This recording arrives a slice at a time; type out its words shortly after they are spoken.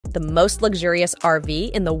the most luxurious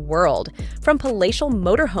RV in the world, from palatial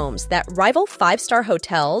motorhomes that rival five-star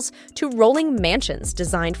hotels to rolling mansions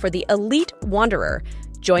designed for the elite wanderer.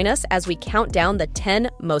 Join us as we count down the 10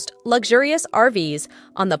 most luxurious RVs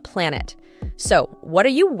on the planet. So, what are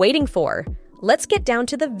you waiting for? Let's get down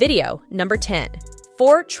to the video. Number 10.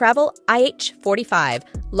 Foretravel IH45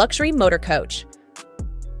 Luxury Motor Coach.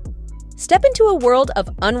 Step into a world of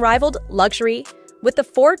unrivaled luxury with the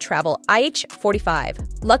Foretravel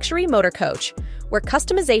IH45 Luxury Motor Coach, where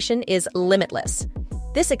customization is limitless.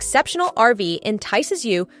 This exceptional RV entices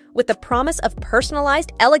you with the promise of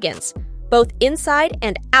personalized elegance, both inside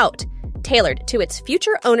and out, tailored to its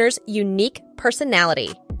future owner's unique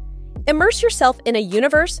personality. Immerse yourself in a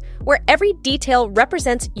universe where every detail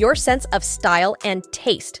represents your sense of style and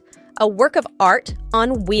taste, a work of art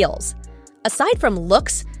on wheels. Aside from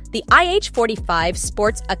looks, the IH45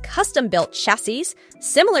 sports a custom-built chassis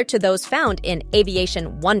similar to those found in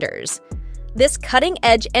aviation wonders. This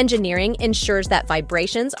cutting-edge engineering ensures that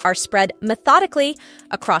vibrations are spread methodically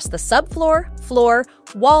across the subfloor, floor,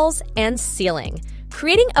 walls, and ceiling,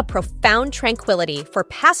 creating a profound tranquility for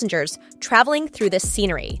passengers traveling through the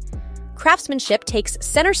scenery. Craftsmanship takes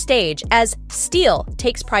center stage as steel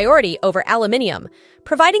takes priority over aluminium,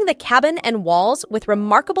 providing the cabin and walls with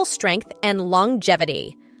remarkable strength and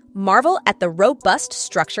longevity. Marvel at the robust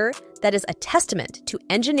structure that is a testament to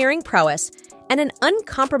engineering prowess and an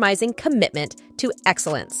uncompromising commitment to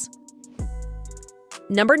excellence.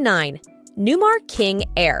 Number 9. Newmar King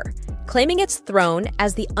Aire. Claiming its throne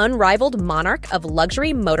as the unrivaled monarch of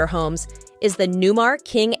luxury motorhomes is the Newmar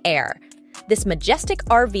King Aire. This majestic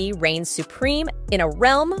RV reigns supreme in a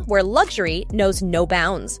realm where luxury knows no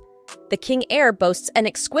bounds. The King Aire boasts an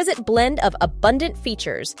exquisite blend of abundant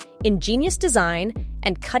features, ingenious design,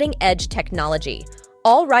 and cutting-edge technology,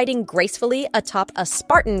 all riding gracefully atop a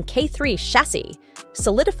Spartan K3 chassis,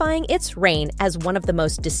 solidifying its reign as one of the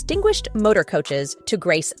most distinguished motor coaches to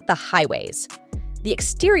grace the highways. The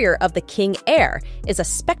exterior of the King Aire is a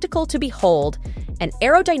spectacle to behold. An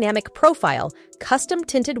aerodynamic profile,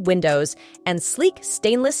 custom-tinted windows, and sleek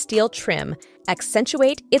stainless steel trim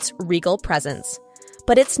accentuate its regal presence.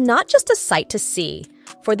 But it's not just a sight to see,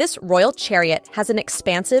 for this royal chariot has an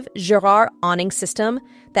expansive Girard awning system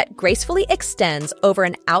that gracefully extends over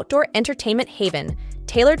an outdoor entertainment haven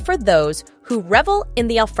tailored for those who revel in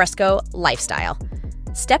the alfresco lifestyle.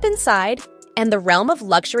 Step inside, and the realm of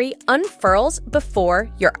luxury unfurls before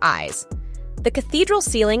your eyes. The cathedral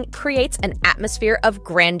ceiling creates an atmosphere of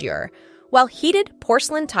grandeur, while heated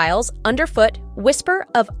porcelain tiles underfoot whisper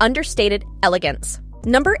of understated elegance.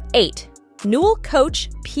 Number 8. Newell Coach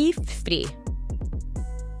P50.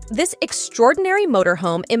 This extraordinary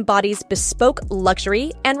motorhome embodies bespoke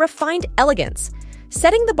luxury and refined elegance,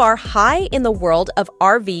 setting the bar high in the world of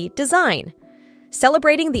RV design.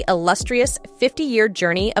 Celebrating the illustrious 50-year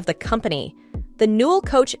journey of the company, the Newell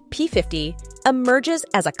Coach P50 emerges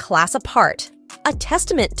as a class apart, a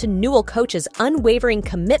testament to Newell Coach's unwavering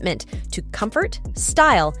commitment to comfort,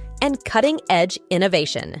 style, and cutting-edge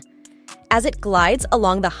innovation. As it glides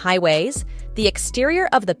along the highways, the exterior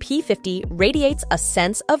of the P50 radiates a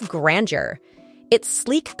sense of grandeur. Its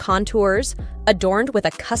sleek contours, adorned with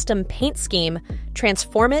a custom paint scheme,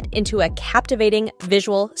 transform it into a captivating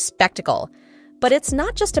visual spectacle. But it's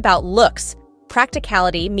not just about looks.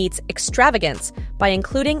 Practicality meets extravagance by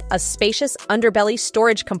including a spacious underbelly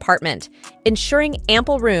storage compartment, ensuring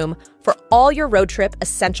ample room for all your road trip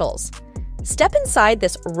essentials. Step inside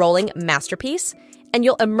this rolling masterpiece, and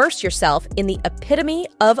you'll immerse yourself in the epitome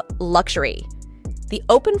of luxury. The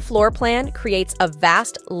open floor plan creates a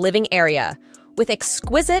vast living area with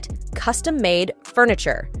exquisite, custom-made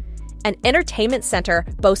furniture, an entertainment center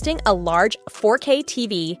boasting a large 4K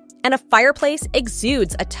TV, and a fireplace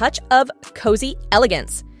exudes a touch of cozy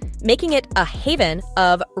elegance, making it a haven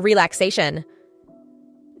of relaxation.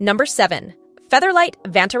 Number 7. Featherlite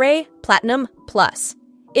Vantare Platinum Plus.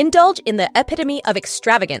 Indulge in the epitome of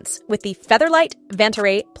extravagance with the Featherlite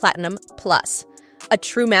Vantare Platinum Plus, a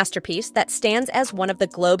true masterpiece that stands as one of the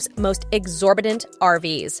globe's most exorbitant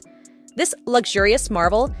RVs. This luxurious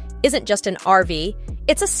marvel isn't just an RV,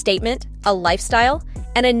 it's a statement, a lifestyle,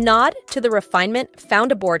 and a nod to the refinement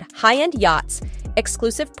found aboard high-end yachts,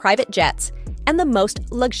 exclusive private jets, and the most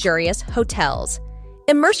luxurious hotels.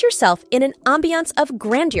 Immerse yourself in an ambiance of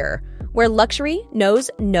grandeur where luxury knows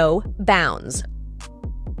no bounds.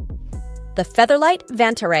 The Featherlite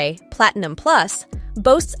Vantare Platinum Plus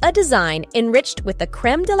boasts a design enriched with the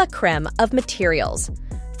creme de la creme of materials,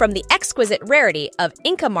 from the exquisite rarity of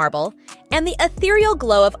Inca marble and the ethereal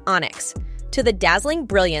glow of onyx to the dazzling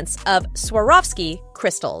brilliance of Swarovski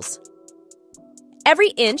crystals.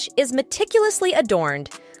 Every inch is meticulously adorned,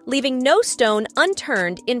 leaving no stone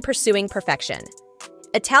unturned in pursuing perfection.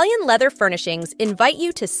 Italian leather furnishings invite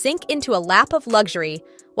you to sink into a lap of luxury,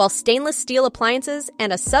 while stainless steel appliances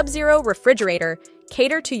and a Sub-Zero refrigerator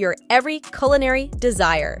cater to your every culinary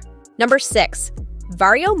desire. Number 6.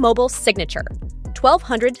 Vario Mobil Signature.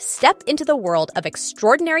 1200 step into the world of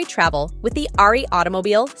extraordinary travel with the Aire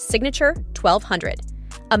automobile Signature 1200.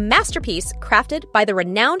 A masterpiece crafted by the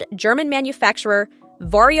renowned German manufacturer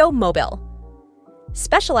Vario Mobil.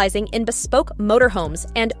 Specializing in bespoke motorhomes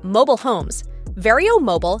and mobile homes, Vario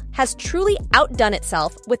Mobil has truly outdone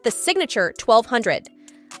itself with the Signature 1200,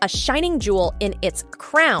 a shining jewel in its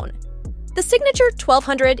crown. The Signature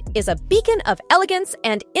 1200 is a beacon of elegance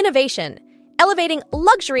and innovation, elevating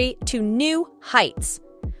luxury to new heights.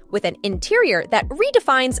 With an interior that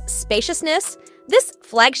redefines spaciousness, this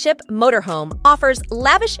flagship motorhome offers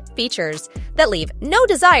lavish features that leave no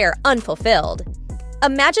desire unfulfilled.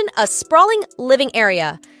 Imagine a sprawling living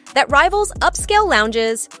area that rivals upscale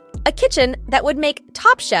lounges, a kitchen that would make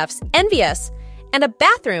top chefs envious, and a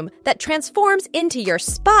bathroom that transforms into your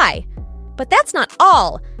spy. But that's not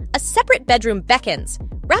all. A separate bedroom beckons,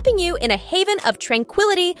 wrapping you in a haven of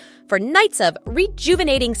tranquility for nights of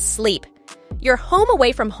rejuvenating sleep. Your home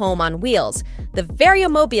away from home on wheels, the Vario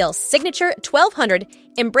Mobil Signature 1200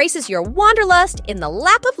 embraces your wanderlust in the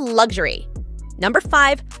lap of luxury. Number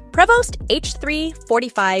 5. Prevost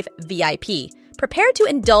H345 VIP. Prepare to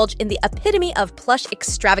indulge in the epitome of plush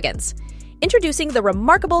extravagance. Introducing the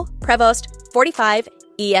remarkable Prevost 45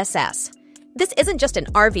 ESS. This isn't just an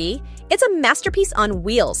RV, it's a masterpiece on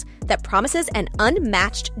wheels that promises an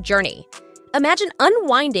unmatched journey. Imagine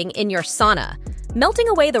unwinding in your sauna, melting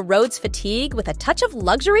away the road's fatigue with a touch of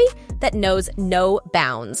luxury that knows no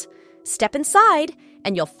bounds. Step inside,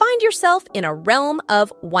 and you'll find yourself in a realm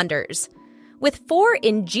of wonders. With 4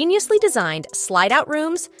 ingeniously designed slide-out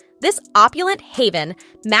rooms, this opulent haven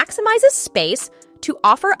maximizes space to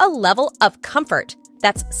offer a level of comfort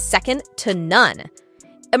that's second to none.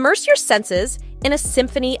 Immerse your senses in a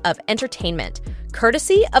symphony of entertainment,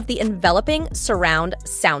 courtesy of the enveloping surround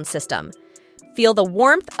sound system. Feel the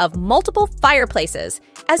warmth of multiple fireplaces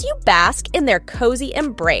as you bask in their cozy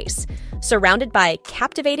embrace, surrounded by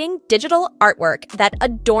captivating digital artwork that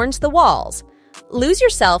adorns the walls. Lose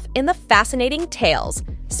yourself in the fascinating tales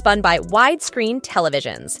spun by widescreen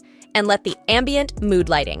televisions, and let the ambient mood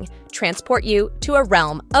lighting transport you to a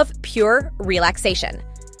realm of pure relaxation.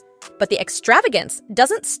 But the extravagance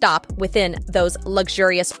doesn't stop within those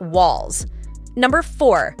luxurious walls. Number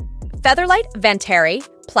 4. Featherlite Vantare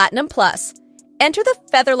Platinum Plus. Enter the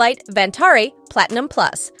Featherlite Vantare Platinum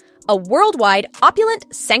Plus, a worldwide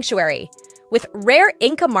opulent sanctuary. With rare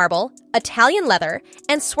Inca marble, Italian leather,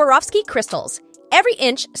 and Swarovski crystals, every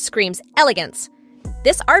inch screams elegance.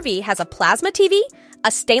 This RV has a plasma TV, a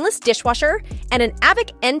stainless dishwasher, and an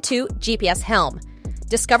Avic N2 GPS helm.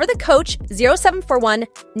 Discover the Coach 0741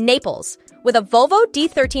 Naples with a Volvo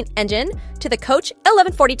D13 engine to the Coach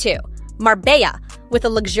 1142 Marbella with a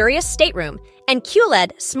luxurious stateroom and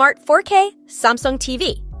QLED Smart 4K Samsung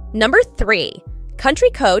TV. Number 3. Country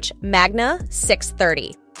Coach Magna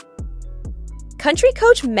 630. Country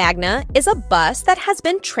Coach Magna is a bus that has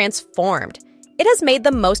been transformed. It has made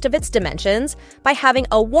the most of its dimensions by having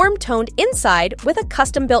a warm-toned inside with a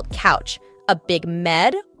custom-built couch, a big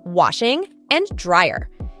med, washing, and dryer.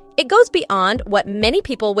 It goes beyond what many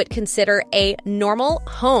people would consider a normal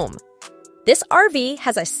home. This RV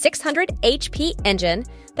has a 600 HP engine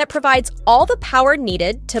that provides all the power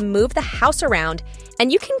needed to move the house around,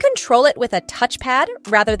 and you can control it with a touchpad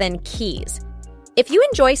rather than keys. If you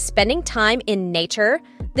enjoy spending time in nature,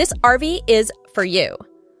 this RV is for you.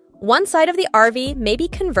 One side of the RV may be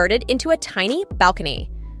converted into a tiny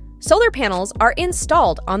balcony. Solar panels are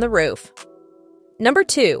installed on the roof. Number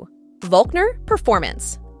 2. Volkner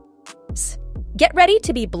Performance. Get ready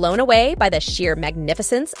to be blown away by the sheer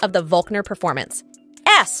magnificence of the Volkner Performance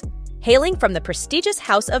S. Hailing from the prestigious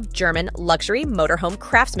house of German luxury motorhome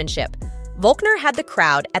craftsmanship, Volkner had the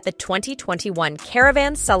crowd at the 2021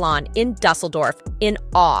 Caravan Salon in Dusseldorf in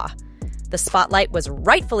awe. The spotlight was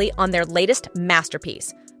rightfully on their latest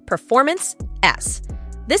masterpiece, Performance S.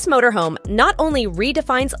 This motorhome not only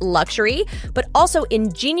redefines luxury, but also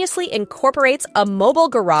ingeniously incorporates a mobile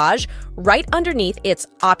garage right underneath its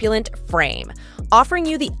opulent frame, offering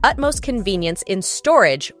you the utmost convenience in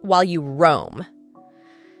storage while you roam.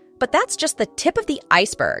 But that's just the tip of the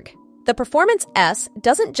iceberg. The Performance S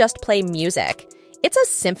doesn't just play music. It's a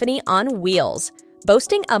symphony on wheels,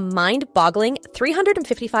 boasting a mind-boggling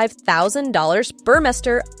 $355,000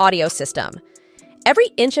 Burmester audio system. Every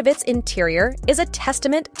inch of its interior is a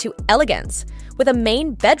testament to elegance, with a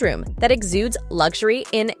main bedroom that exudes luxury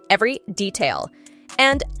in every detail.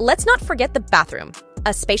 And let's not forget the bathroom,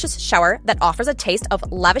 a spacious shower that offers a taste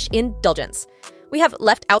of lavish indulgence. We have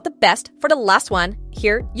left out the best for the last one.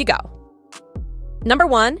 Here you go. Number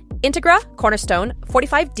 1, Entegra Cornerstone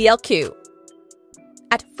 45 DLQ.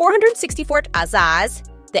 At 464 azaz,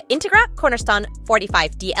 the Entegra Cornerstone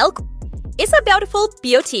 45 DLQ is a beautiful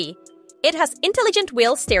BOT. It has intelligent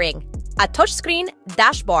wheel steering, a touchscreen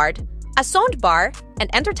dashboard, a sound bar,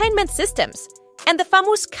 and entertainment systems, and the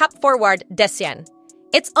famous cap-forward design.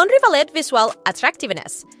 Its unrivaled visual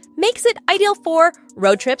attractiveness makes it ideal for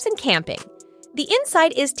road trips and camping. The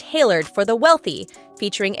inside is tailored for the wealthy,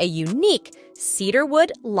 featuring a unique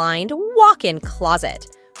cedarwood-lined walk-in closet,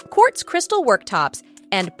 quartz crystal worktops,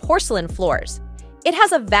 and porcelain floors. It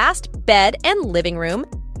has a vast bed and living room,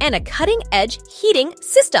 and a cutting-edge heating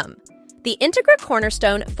system. The Entegra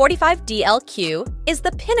Cornerstone 45 DLQ is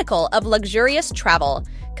the pinnacle of luxurious travel,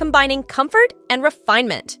 combining comfort and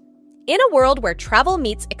refinement. In a world where travel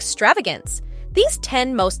meets extravagance, these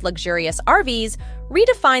 10 most luxurious RVs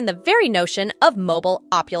redefine the very notion of mobile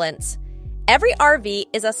opulence. Every RV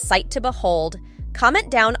is a sight to behold. Comment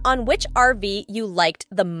down on which RV you liked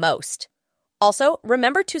the most. Also,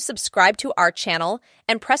 remember to subscribe to our channel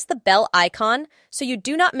and press the bell icon so you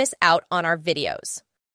do not miss out on our videos.